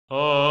Hey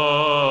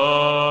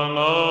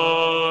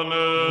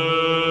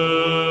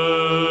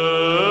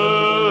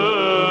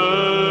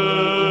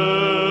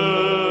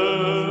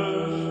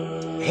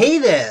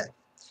there!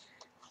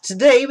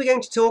 Today we're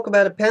going to talk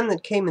about a pen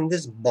that came in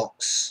this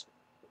box.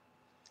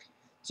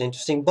 It's an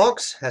interesting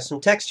box, has some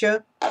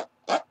texture.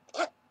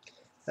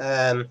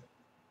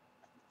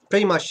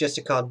 Pretty much just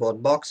a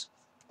cardboard box.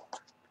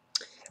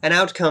 And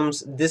out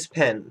comes this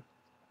pen.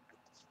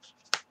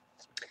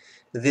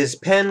 This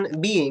pen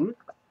being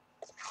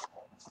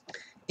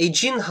a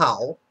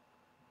Jinhao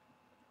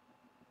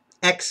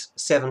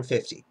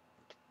x750.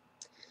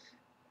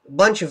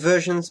 Bunch of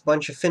versions,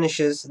 bunch of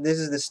finishes. This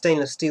is the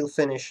stainless steel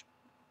finish.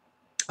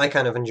 I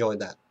kind of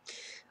enjoyed that.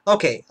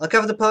 Okay, I'll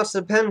cover the parts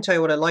of the pen, tell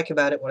you what I like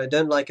about it, what I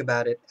don't like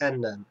about it,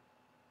 and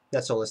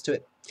that's all there's to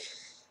it.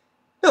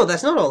 No,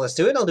 that's not all there's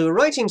to it. I'll do a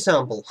writing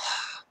sample.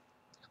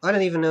 I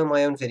don't even know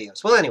my own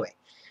videos. Well, anyway,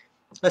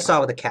 let's start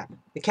with the cap.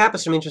 The cap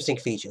has some interesting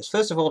features.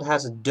 First of all, it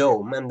has a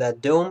dome, and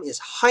that dome is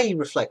highly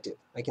reflective.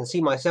 I can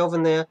see myself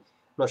in there. I'm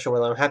not sure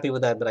whether I'm happy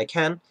with that, but I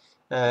can.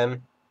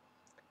 The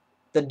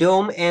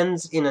dome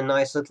ends in a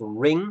nice little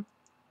ring.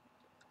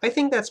 I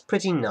think that's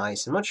pretty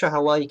nice. I'm not sure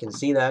how well you can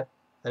see that.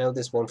 I know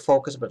this won't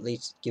focus, but at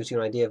least it gives you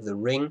an idea of the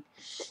ring.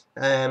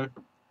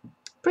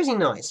 Pretty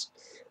nice.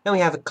 Then we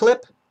have a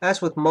clip.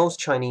 As with most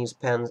Chinese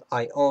pens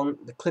I own,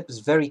 the clip is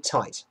very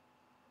tight.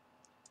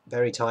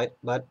 Very tight,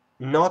 but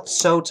not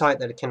so tight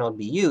that it cannot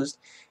be used.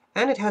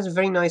 And it has a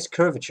very nice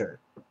curvature.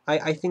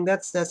 I think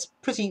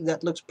that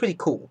looks pretty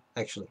cool,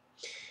 actually.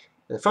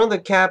 In front of the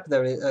cap,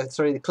 there is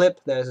the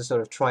clip. There's a sort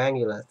of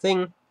triangular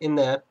thing in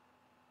there.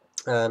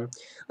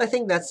 I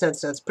think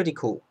that's pretty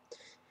cool.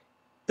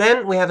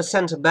 Then we have a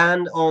center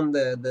band on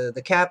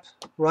the cap,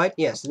 right?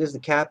 Yes, it is the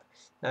cap.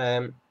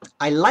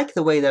 I like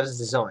the way that is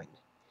designed.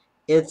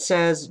 It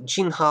says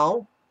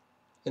Jinhao,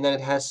 and then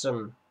it has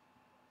some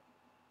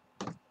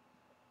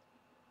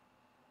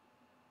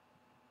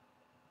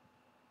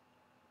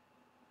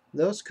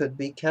those could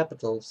be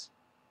capitals.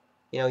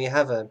 You know, you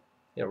have a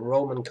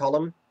Roman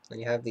column, and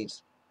you have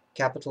these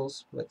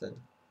capitals with the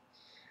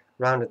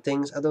rounded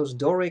things. Are those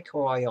Doric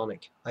or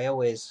Ionic? I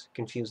always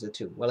confuse the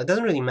two. Well, it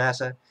doesn't really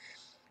matter.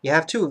 You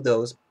have two of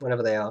those,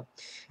 whatever they are.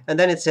 And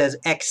then it says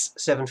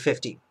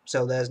x750.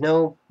 So there's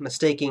no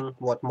mistaking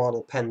what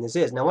model pen this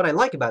is. Now, what I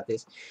like about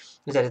this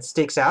is that it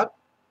sticks out.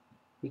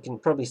 You can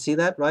probably see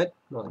that, right?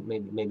 Well,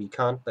 maybe you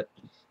can't, but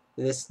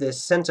this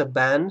center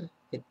band,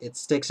 it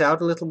sticks out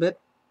a little bit.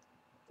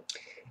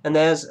 And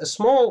there's a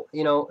small,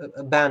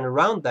 a band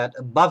around that,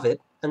 above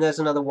it, and there's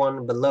another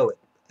one below it.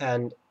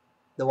 And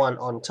the one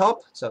on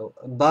top, so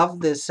above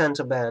this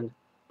center band,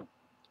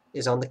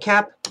 is on the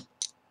cap,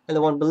 and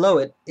the one below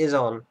it is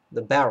on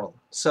the barrel.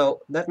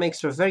 So that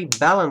makes for a very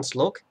balanced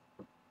look,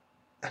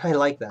 and I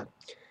like that.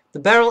 The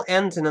barrel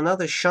ends in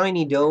another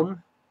shiny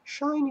dome,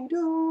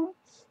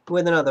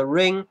 with another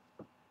ring,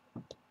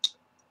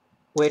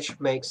 which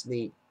makes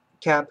the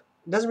cap,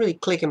 it doesn't really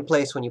click in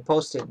place when you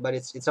post it, but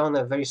it's on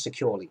there very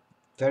securely.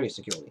 Very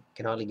securely.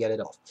 Can hardly get it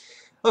off.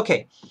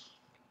 Okay,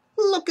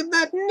 look at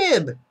that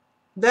nib.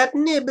 That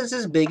nib is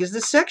as big as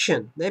the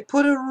section. They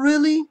put a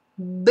really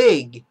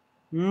big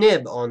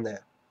nib on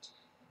there.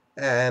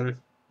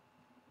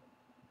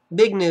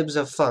 Big nibs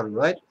are fun,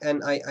 right?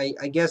 And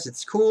I guess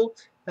it's cool.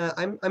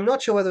 I'm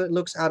not sure whether it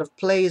looks out of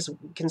place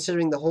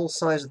considering the whole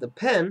size of the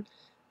pen,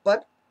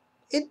 but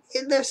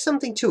there's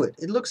something to it.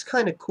 It looks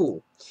kind of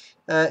cool.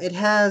 It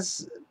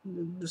has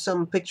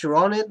some picture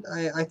on it.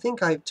 I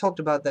think I've talked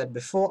about that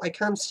before. I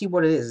can't see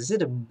what it is. Is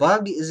it a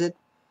bug? Is it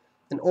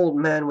an old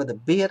man with a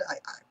beard?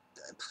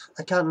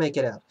 I can't make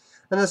it out.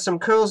 And there's some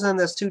curls, and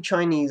there's two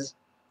Chinese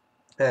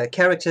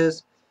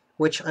characters,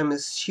 which I'm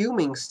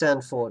assuming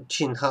stand for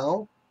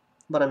Jinhao,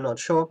 but I'm not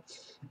sure.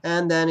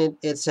 And then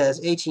it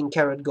says 18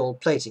 karat gold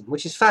plating,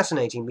 which is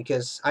fascinating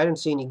because I don't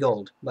see any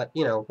gold, but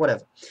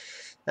whatever.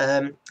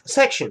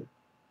 Section,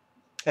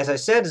 as I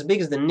said, as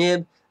big as the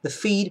nib. The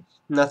feed,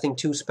 nothing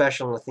too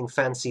special, nothing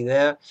fancy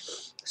there.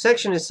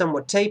 Section is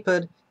somewhat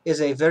tapered,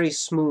 is a very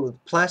smooth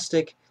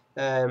plastic,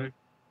 but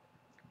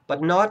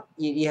not,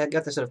 you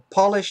got the sort of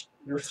polished,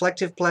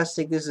 reflective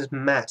plastic. This is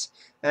matte,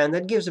 and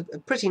that gives a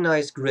pretty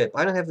nice grip.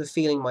 I don't have the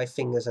feeling my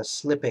fingers are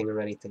slipping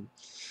or anything.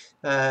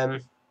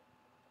 A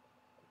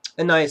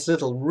nice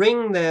little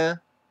ring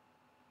there,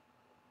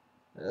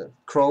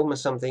 chrome or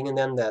something, and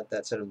then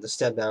that sort of the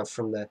step down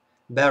from the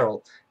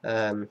barrel.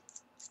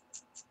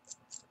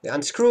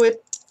 Unscrew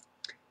it.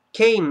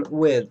 Came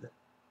with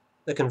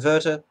the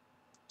converter.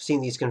 I've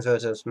seen these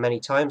converters many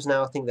times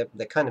now. I think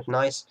they're kind of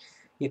nice.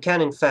 You can,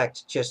 in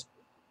fact, just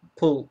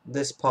pull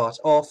this part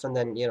off and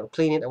then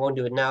clean it. I won't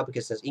do it now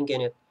because there's ink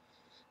in it.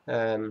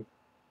 A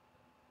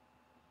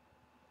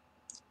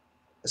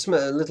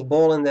little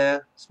ball in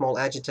there, small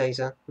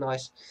agitator,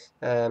 nice.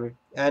 And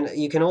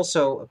you can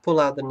also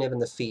pull out the nib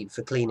and the feed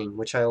for cleaning,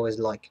 which I always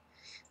like.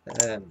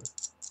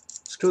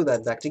 Screw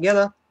that back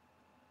together.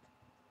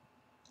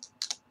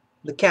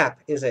 The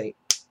cap is a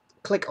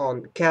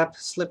click-on cap,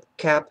 slip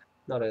cap,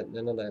 not a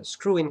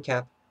screw-in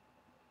cap.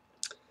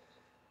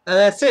 And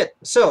that's it.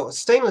 So,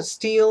 stainless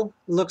steel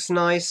looks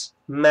nice,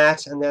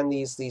 matte and then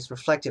these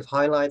reflective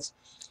highlights.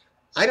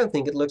 I don't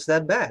think it looks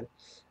that bad.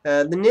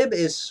 The nib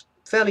is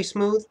fairly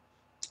smooth.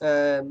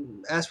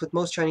 As with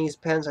most Chinese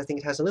pens, I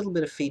think it has a little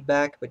bit of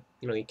feedback, but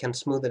you can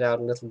smooth it out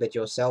a little bit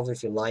yourself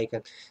if you like.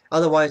 And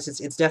otherwise,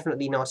 it's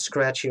definitely not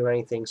scratchy or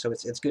anything, so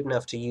it's good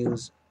enough to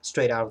use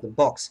straight out of the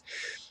box.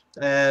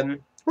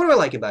 What do I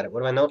like about it?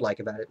 What do I not like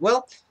about it?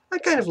 Well, I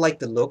kind of like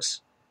the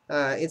looks.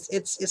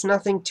 It's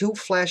nothing too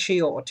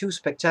flashy or too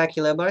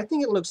spectacular, but I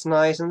think it looks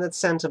nice, and that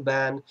center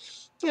band,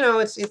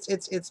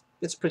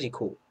 it's pretty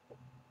cool.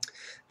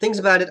 Things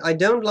about it I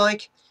don't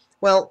like.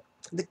 Well,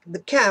 the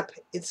cap,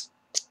 it's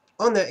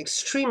on there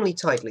extremely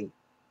tightly,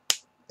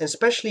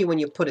 especially when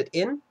you put it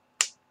in.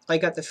 I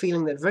got the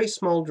feeling that very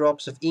small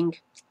drops of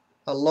ink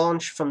are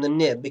launched from the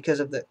nib because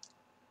of the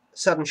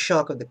sudden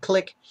shock of the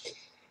click.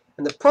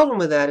 And the problem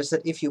with that is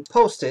that if you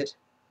post it,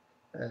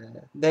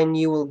 then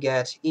you will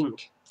get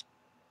ink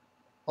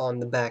on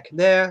the back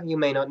there. You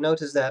may not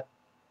notice that.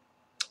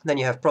 Then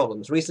you have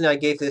problems. Recently I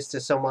gave this to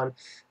someone,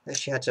 and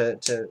she had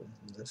to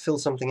fill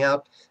something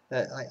out.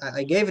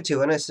 I gave it to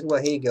her and I said,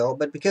 well, here you go.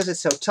 But because it's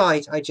so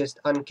tight, I just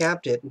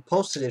uncapped it and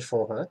posted it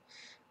for her.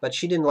 But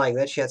she didn't like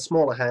that. She had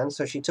smaller hands,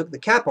 so she took the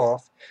cap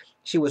off.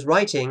 She was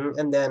writing,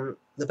 and then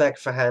the back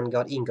of her hand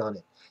got ink on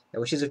it,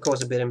 which is of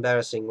course a bit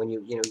embarrassing when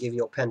you give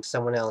your pen to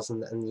someone else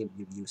and you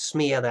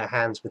smear their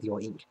hands with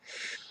your ink.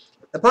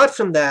 Apart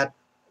from that,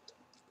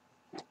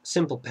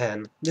 simple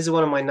pen. This is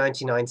one of my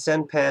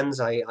 99-cent pens.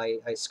 I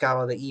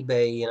scour the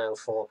eBay,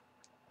 for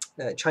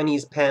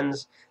Chinese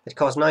pens that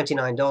cost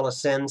 99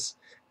 cents.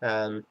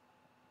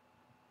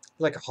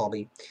 Like a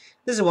hobby.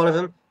 This is one of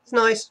them. It's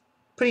nice,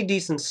 pretty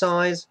decent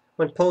size.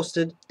 When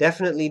posted,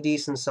 definitely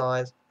decent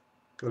size.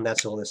 And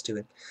that's all there's to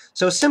it.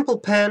 So a simple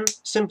pen,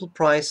 simple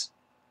price.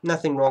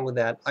 Nothing wrong with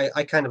that.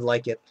 I kind of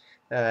like it.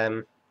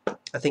 I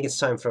think it's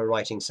time for a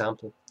writing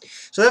sample.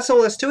 So that's all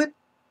there's to it.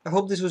 I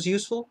hope this was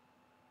useful,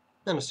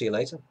 and I'll see you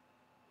later.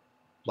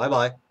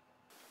 Bye-bye.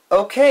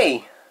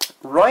 Okay,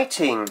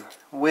 writing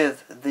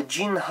with the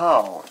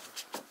Jinhao.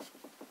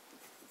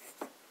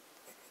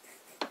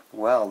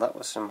 Well, that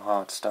was some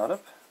hard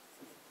startup.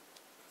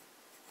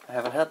 I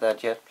haven't had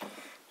that yet.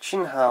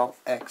 Jinhao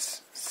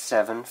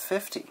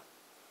x750.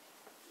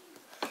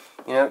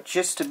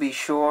 Just to be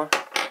sure,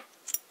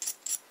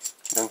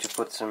 I'm going to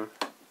put some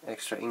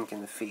extra ink in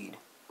the feed.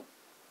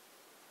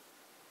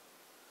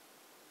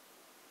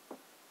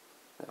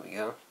 There we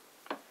go.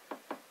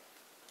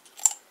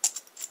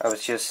 I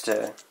was just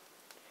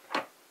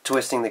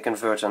twisting the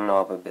converter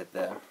knob a bit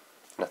there.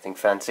 Nothing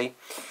fancy.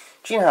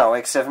 Jinhao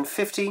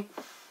x750.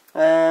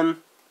 The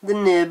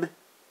nib,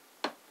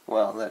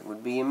 well, that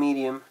would be a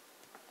medium.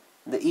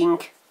 The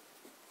ink,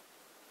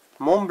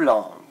 Mont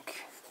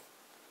Blanc.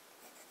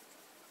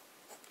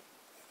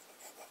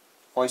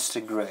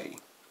 Oyster Grey.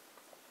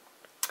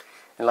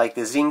 I like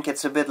this ink.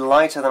 It's a bit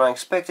lighter than I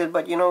expected,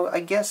 but I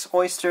guess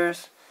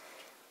oysters,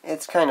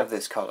 it's kind of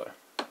this color.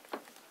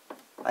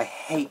 I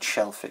hate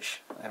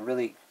shellfish. I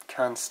really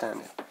can't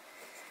stand it.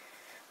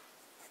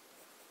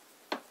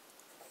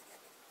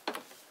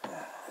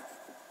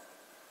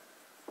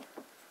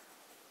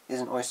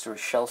 Isn't oyster a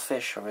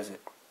shellfish, or is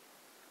it?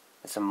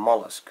 It's a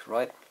mollusk,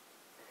 right?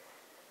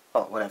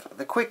 Oh, whatever.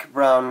 The quick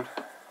brown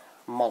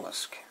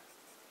mollusk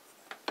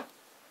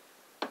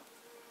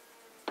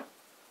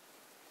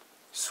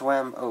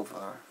swam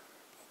over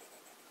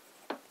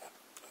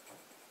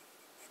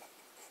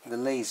the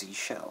lazy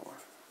shell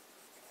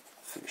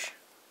fish.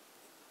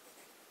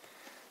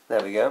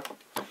 There we go.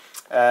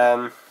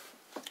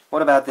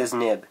 What about this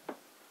nib?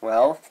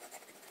 Well,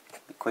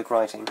 quick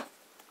writing.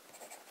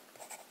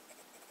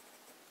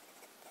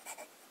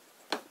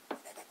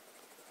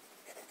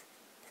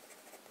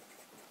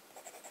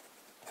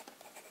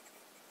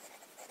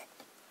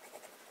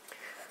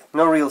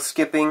 No real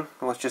skipping,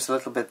 it was just a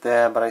little bit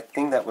there, but I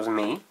think that was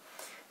me.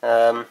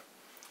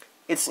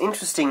 It's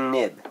interesting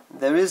nib.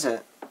 There is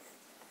a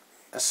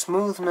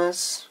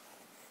smoothness.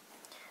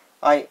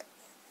 I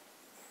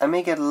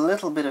may get a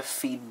little bit of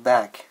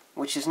feedback,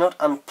 which is not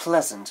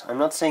unpleasant. I'm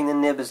not saying the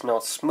nib is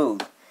not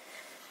smooth.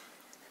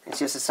 It's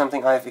just it's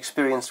something I've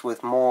experienced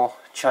with more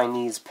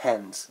Chinese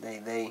pens.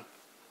 They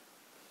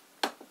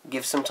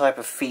give some type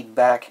of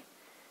feedback.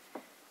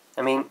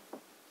 I mean,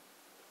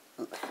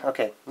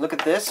 okay, look at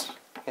this.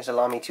 Here's a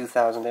Lamy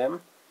 2000M.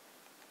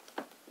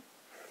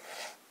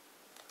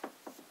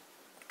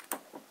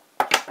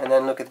 And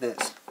then look at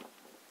this.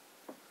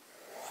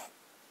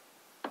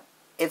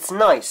 It's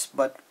nice,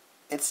 but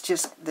it's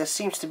just, there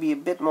seems to be a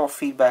bit more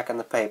feedback on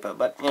the paper,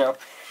 but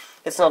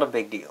it's not a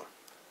big deal.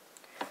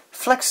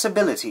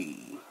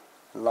 Flexibility,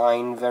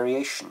 line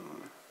variation.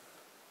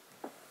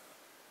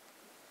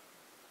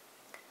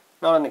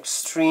 Not an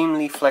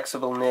extremely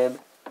flexible nib.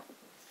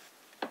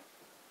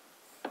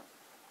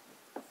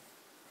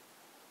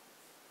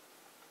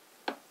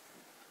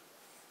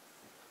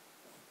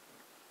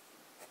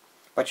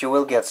 But you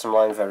will get some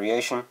line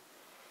variation,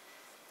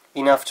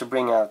 enough to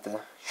bring out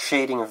the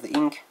shading of the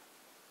ink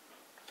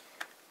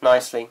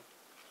nicely.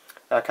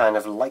 I kind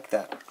of like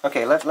that.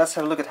 Okay, let's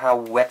have a look at how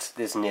wet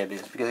this nib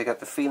is, because I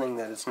got the feeling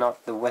that it's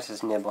not the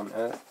wettest nib on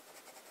earth.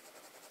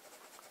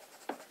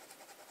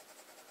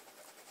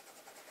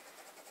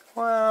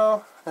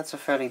 Well, that's a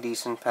fairly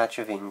decent patch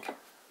of ink.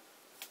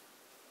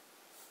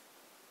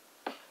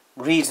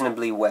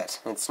 Reasonably wet.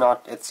 It's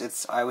not.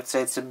 It's. I would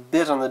say it's a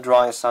bit on the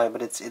drier side,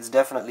 but it's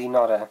definitely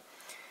not a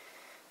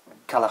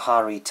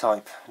Kalahari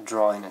type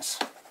dryness.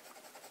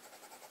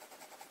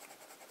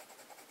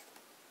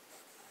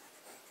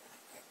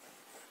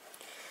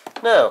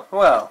 No,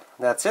 well,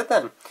 that's it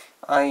then.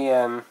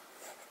 I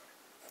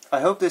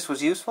hope this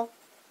was useful.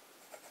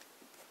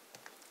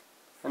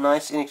 A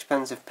nice,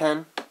 inexpensive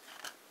pen,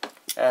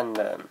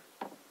 and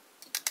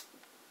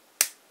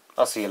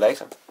I'll see you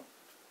later.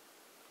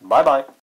 Bye bye.